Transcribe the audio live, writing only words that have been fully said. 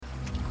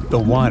The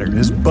water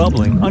is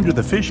bubbling under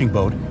the fishing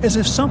boat as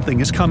if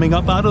something is coming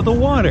up out of the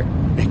water.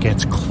 It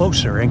gets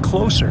closer and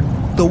closer.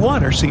 The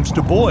water seems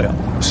to boil.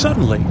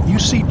 Suddenly, you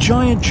see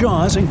giant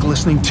jaws and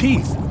glistening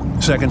teeth.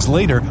 Seconds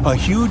later, a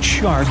huge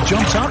shark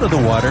jumps out of the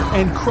water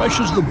and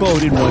crushes the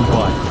boat in one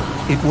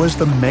bite. It was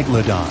the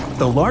Megalodon,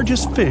 the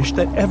largest fish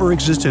that ever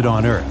existed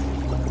on Earth.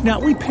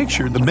 Now, we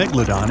pictured the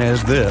Megalodon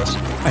as this,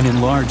 an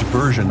enlarged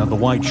version of the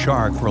white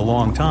shark for a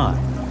long time.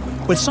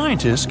 But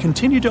scientists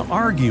continue to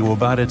argue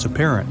about its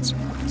appearance.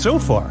 So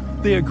far,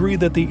 they agree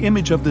that the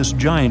image of this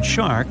giant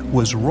shark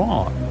was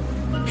wrong.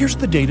 Here's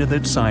the data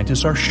that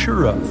scientists are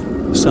sure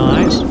of.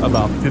 Size,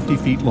 about 50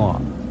 feet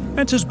long.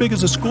 That's as big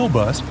as a school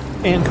bus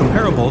and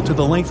comparable to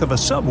the length of a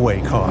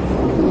subway car.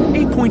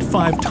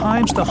 8.5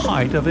 times the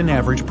height of an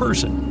average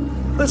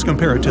person. Let's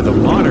compare it to the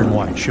modern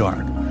white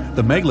shark.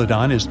 The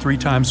Megalodon is 3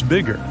 times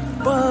bigger,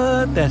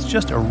 but that's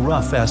just a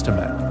rough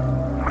estimate.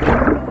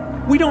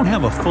 We don't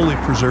have a fully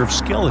preserved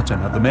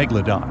skeleton of the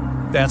Megalodon.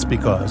 That's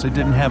because it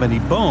didn't have any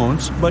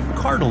bones, but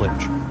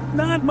cartilage.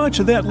 Not much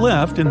of that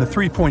left in the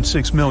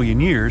 3.6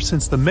 million years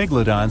since the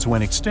Megalodons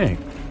went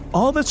extinct.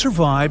 All that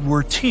survived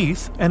were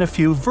teeth and a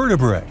few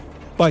vertebrae.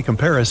 By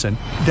comparison,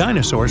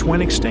 dinosaurs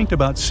went extinct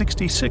about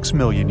 66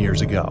 million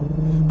years ago.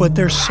 But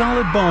their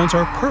solid bones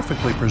are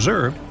perfectly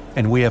preserved,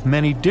 and we have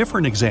many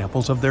different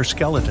examples of their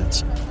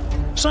skeletons.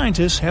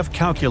 Scientists have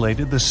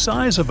calculated the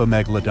size of a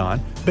Megalodon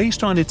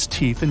based on its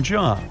teeth and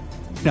jaw.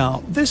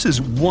 Now, this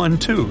is one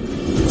tooth.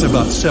 It's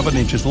about 7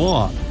 inches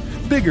long,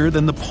 bigger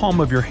than the palm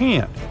of your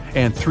hand,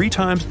 and 3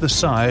 times the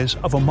size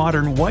of a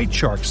modern white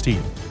shark's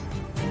teeth.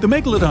 The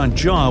Megalodon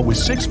jaw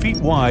was 6 feet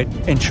wide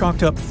and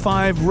chalked up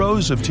 5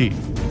 rows of teeth,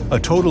 a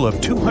total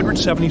of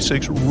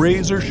 276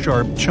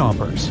 razor-sharp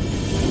chompers.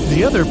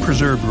 The other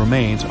preserved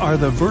remains are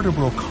the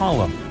vertebral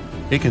column.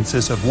 It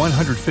consists of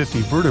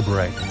 150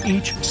 vertebrae,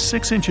 each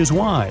 6 inches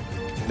wide.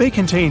 They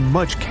contain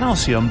much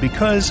calcium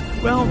because,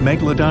 well,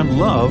 Megalodon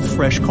love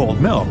fresh cold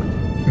milk.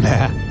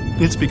 Nah,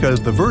 it's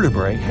because the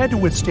vertebrae had to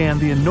withstand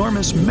the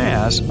enormous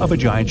mass of a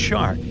giant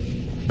shark.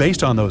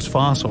 Based on those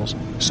fossils,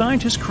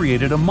 scientists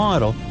created a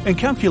model and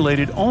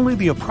calculated only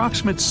the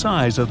approximate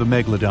size of the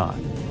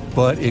Megalodon.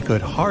 But it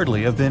could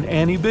hardly have been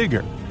any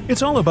bigger.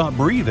 It's all about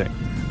breathing.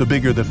 The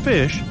bigger the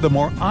fish, the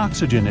more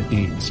oxygen it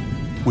needs,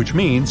 which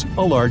means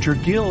a larger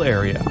gill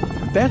area.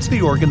 That's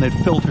the organ that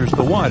filters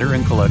the water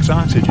and collects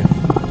oxygen.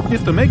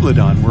 If the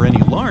Megalodon were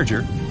any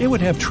larger, it would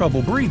have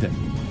trouble breathing.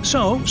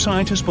 So,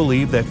 scientists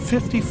believe that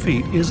 50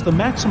 feet is the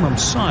maximum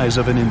size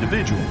of an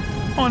individual.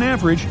 On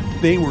average,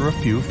 they were a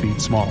few feet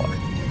smaller.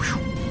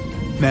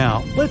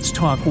 Now, let's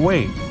talk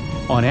weight.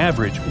 On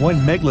average,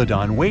 one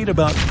Megalodon weighed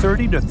about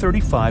 30 to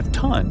 35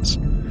 tons.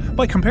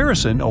 By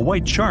comparison, a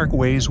white shark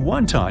weighs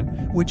 1 ton,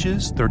 which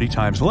is 30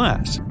 times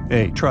less.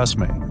 Hey, trust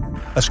me.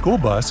 A school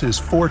bus is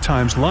 4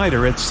 times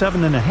lighter at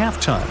 7.5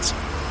 tons.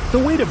 The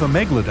weight of a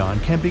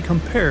Megalodon can be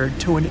compared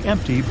to an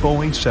empty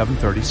Boeing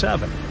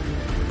 737.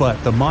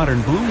 But the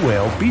modern blue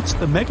whale beats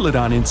the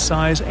Megalodon in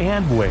size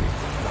and weight.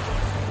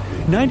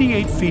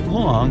 98 feet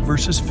long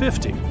versus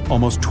 50,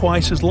 almost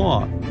twice as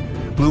long.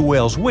 Blue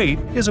whale's weight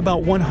is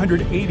about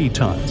 180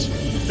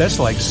 tons. That's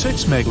like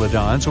 6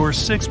 Megalodons or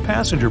 6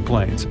 passenger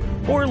planes,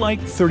 or like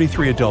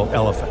 33 adult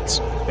elephants.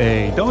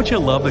 Hey, don't you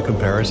love the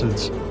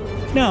comparisons?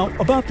 Now,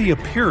 about the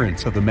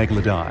appearance of the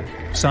Megalodon.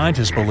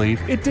 Scientists believe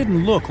it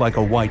didn't look like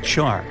a white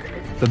shark.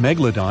 The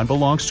Megalodon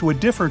belongs to a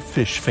different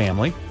fish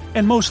family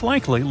and most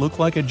likely looked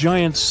like a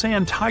giant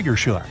sand tiger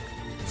shark.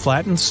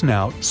 Flattened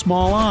snout,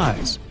 small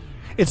eyes.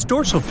 Its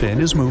dorsal fin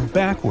is moved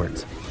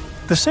backwards.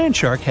 The sand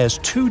shark has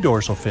 2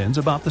 dorsal fins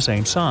about the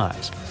same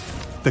size.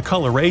 The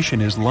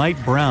coloration is light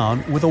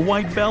brown with a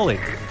white belly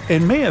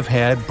and may have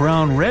had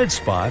brown-red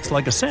spots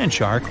like a sand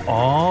shark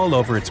all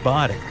over its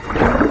body.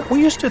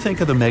 We used to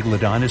think of the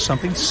Megalodon as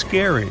something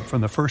scary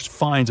from the first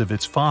finds of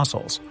its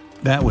fossils.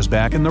 That was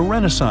back in the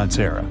Renaissance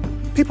era.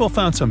 People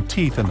found some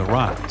teeth in the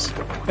rocks.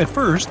 At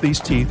first, these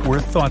teeth were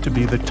thought to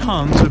be the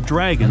tongues of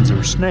dragons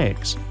or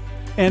snakes.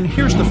 And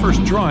here's the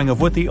first drawing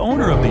of what the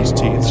owner of these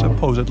teeth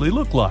supposedly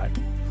looked like.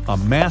 A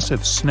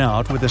massive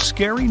snout with a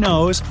scary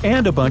nose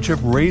and a bunch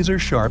of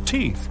razor-sharp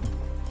teeth.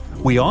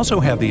 We also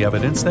have the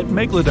evidence that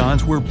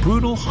Megalodons were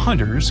brutal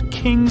hunters,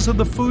 kings of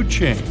the food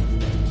chain.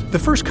 The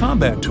first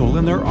combat tool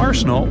in their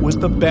arsenal was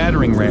the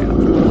battering ram.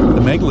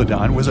 The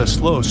Megalodon was a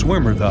slow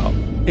swimmer, though.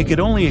 It could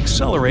only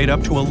accelerate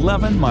up to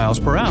 11 miles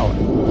per hour.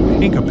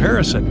 In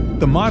comparison,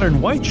 the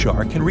modern white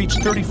shark can reach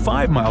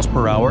 35 miles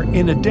per hour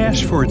in a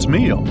dash for its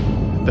meal.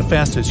 The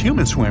fastest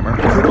human swimmer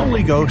could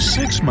only go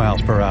 6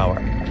 miles per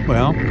hour.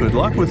 Well, good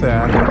luck with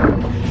that.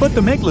 But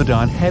the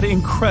Megalodon had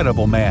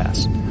incredible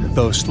mass.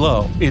 Though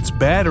slow, its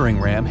battering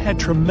ram had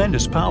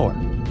tremendous power.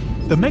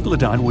 The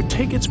Megalodon would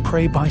take its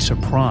prey by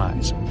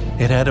surprise.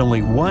 It had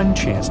only one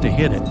chance to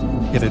hit it.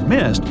 If it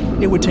missed,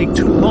 it would take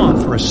too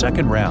long for a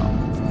second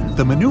round.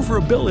 The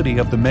maneuverability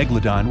of the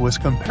Megalodon was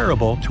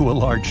comparable to a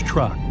large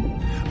truck.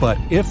 But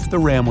if the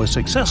ram was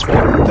successful,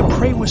 the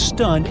prey was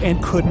stunned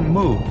and couldn't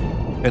move.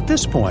 At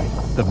this point,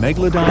 the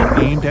Megalodon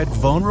aimed at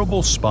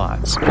vulnerable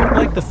spots,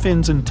 like the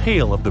fins and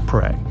tail of the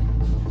prey.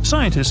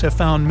 Scientists have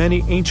found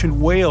many ancient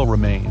whale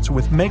remains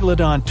with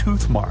Megalodon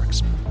tooth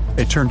marks.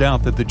 It turned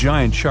out that the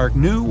giant shark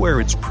knew where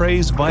its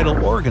prey's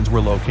vital organs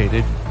were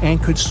located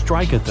and could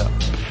strike at them.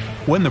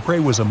 When the prey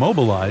was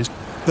immobilized,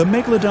 the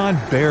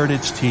Megalodon bared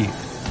its teeth.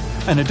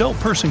 An adult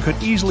person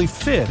could easily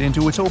fit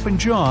into its open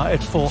jaw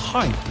at full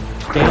height,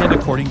 and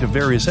according to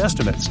various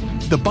estimates,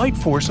 the bite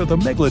force of the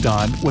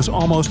Megalodon was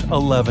almost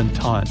 11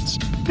 tons.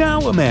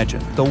 Now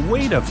imagine the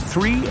weight of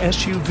 3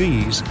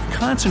 SUVs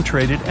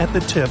concentrated at the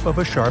tip of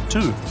a sharp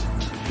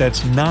tooth.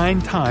 That's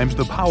 9 times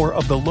the power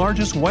of the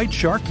largest white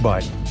shark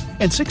bite,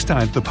 and 6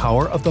 times the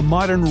power of the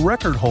modern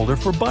record holder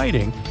for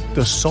biting,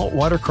 the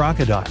saltwater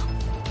crocodile.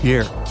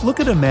 Here,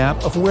 look at a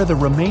map of where the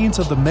remains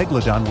of the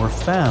Megalodon were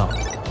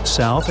found.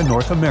 South and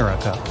North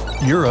America,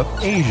 Europe,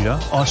 Asia,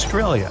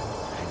 Australia.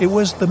 It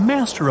was the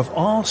master of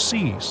all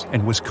seas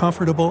and was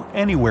comfortable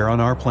anywhere on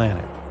our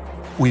planet.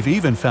 We've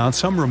even found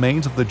some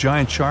remains of the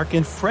giant shark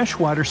in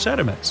freshwater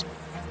sediments.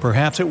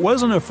 Perhaps it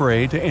wasn't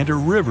afraid to enter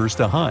rivers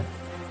to hunt.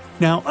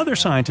 Now, other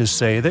scientists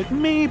say that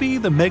maybe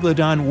the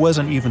Megalodon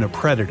wasn't even a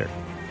predator,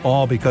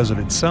 all because of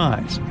its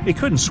size. It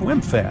couldn't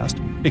swim fast.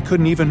 It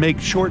couldn't even make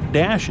short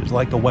dashes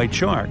like the white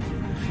shark.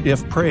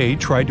 If prey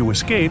tried to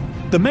escape,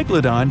 the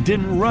Megalodon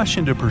didn't rush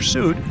into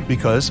pursuit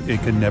because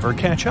it could never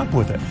catch up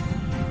with it.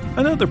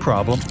 Another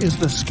problem is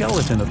the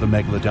skeleton of the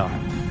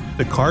Megalodon.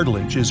 The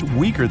cartilage is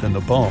weaker than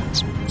the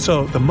bones,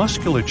 so the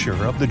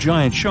musculature of the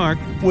giant shark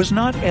was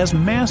not as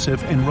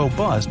massive and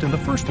robust in the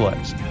first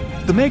place.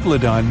 The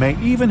Megalodon may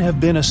even have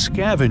been a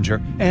scavenger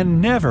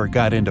and never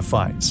got into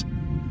fights.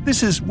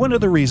 This is one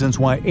of the reasons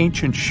why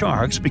ancient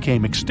sharks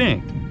became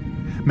extinct.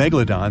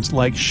 Megalodons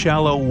like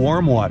shallow,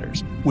 warm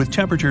waters, with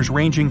temperatures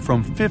ranging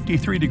from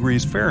 53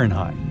 degrees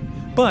Fahrenheit.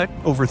 But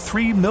over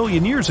 3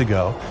 million years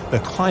ago, the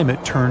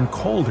climate turned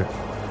colder.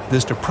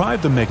 This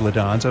deprived the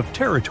Megalodons of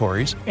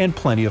territories and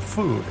plenty of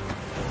food.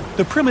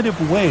 The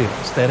primitive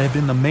whales that had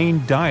been the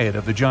main diet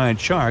of the giant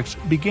sharks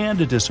began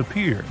to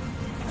disappear.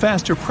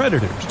 Faster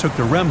predators took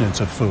the remnants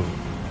of food.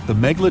 The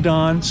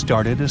Megalodon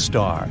started to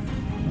starve.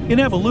 In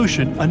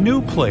evolution, a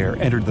new player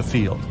entered the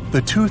field,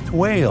 the toothed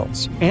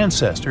whales,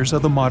 ancestors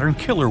of the modern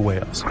killer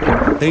whales.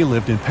 They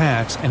lived in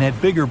packs and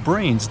had bigger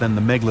brains than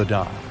the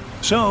Megalodon.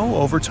 So,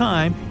 over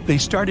time, they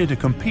started to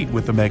compete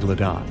with the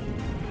Megalodon.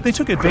 They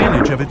took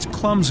advantage of its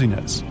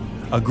clumsiness.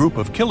 A group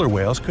of killer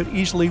whales could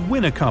easily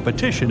win a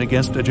competition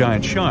against a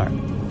giant shark.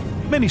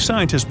 Many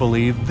scientists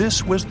believe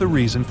this was the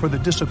reason for the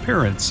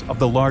disappearance of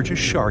the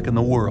largest shark in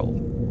the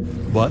world.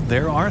 But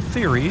there are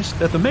theories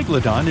that the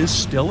Megalodon is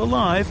still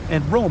alive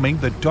and roaming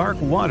the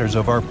dark waters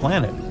of our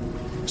planet.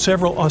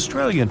 Several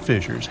Australian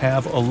fishers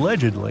have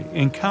allegedly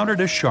encountered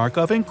a shark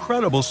of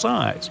incredible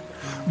size,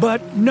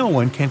 but no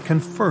one can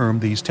confirm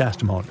these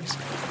testimonies.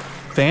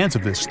 Fans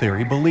of this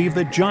theory believe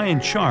that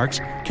giant sharks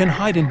can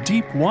hide in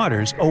deep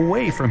waters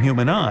away from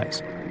human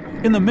eyes.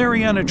 In the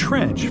Mariana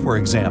Trench, for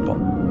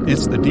example,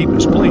 it's the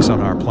deepest place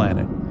on our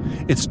planet.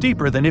 It's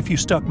deeper than if you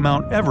stuck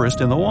Mount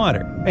Everest in the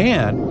water,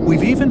 and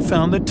we've even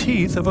found the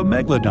teeth of a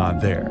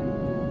Megalodon there.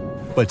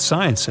 But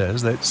science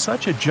says that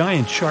such a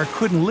giant shark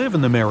couldn't live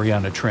in the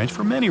Mariana Trench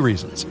for many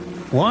reasons.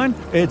 One,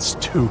 it's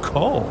too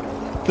cold.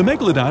 The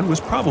Megalodon was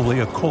probably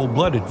a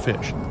cold-blooded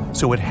fish,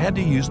 so it had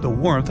to use the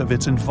warmth of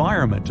its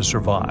environment to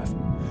survive.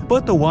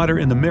 But the water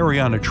in the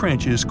Mariana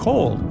Trench is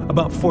cold,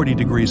 about 40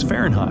 degrees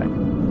Fahrenheit.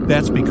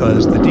 That's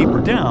because the deeper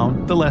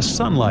down, the less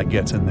sunlight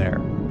gets in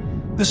there.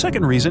 The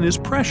second reason is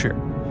pressure.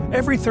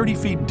 Every 30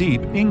 feet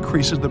deep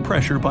increases the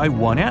pressure by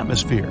 1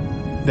 atmosphere.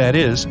 That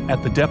is,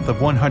 at the depth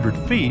of 100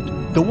 feet,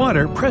 the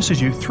water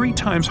presses you 3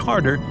 times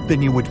harder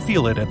than you would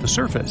feel it at the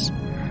surface.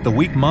 The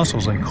weak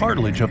muscles and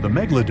cartilage of the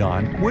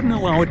Megalodon wouldn't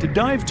allow it to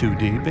dive too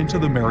deep into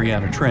the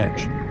Mariana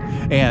Trench.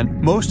 And,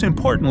 most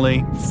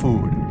importantly,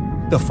 food.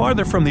 The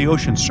farther from the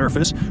ocean's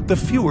surface, the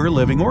fewer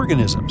living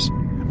organisms.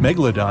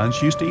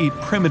 Megalodons used to eat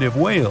primitive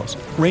whales,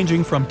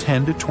 ranging from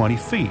 10 to 20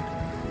 feet.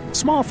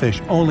 Small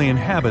fish only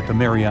inhabit the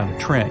Mariana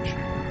Trench.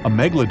 A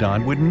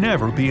Megalodon would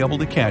never be able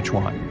to catch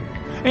one.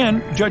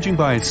 And, judging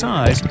by its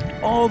size,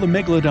 all the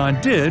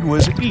Megalodon did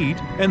was eat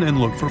and then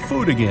look for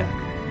food again.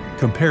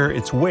 Compare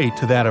its weight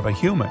to that of a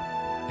human.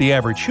 The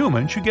average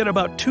human should get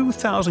about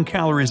 2,000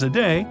 calories a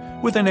day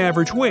with an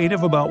average weight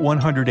of about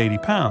 180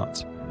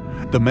 pounds.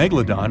 The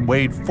Megalodon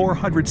weighed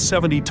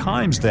 470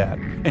 times that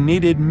and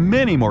needed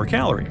many more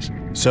calories.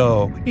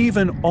 So,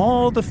 even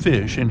all the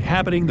fish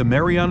inhabiting the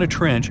Mariana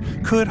Trench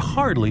could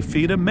hardly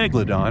feed a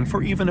Megalodon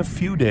for even a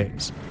few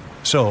days.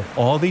 So,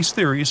 all these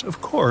theories,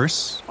 of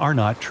course, are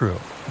not true.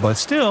 But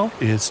still,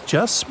 it's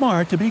just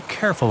smart to be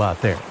careful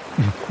out there.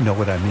 Know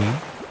what I mean?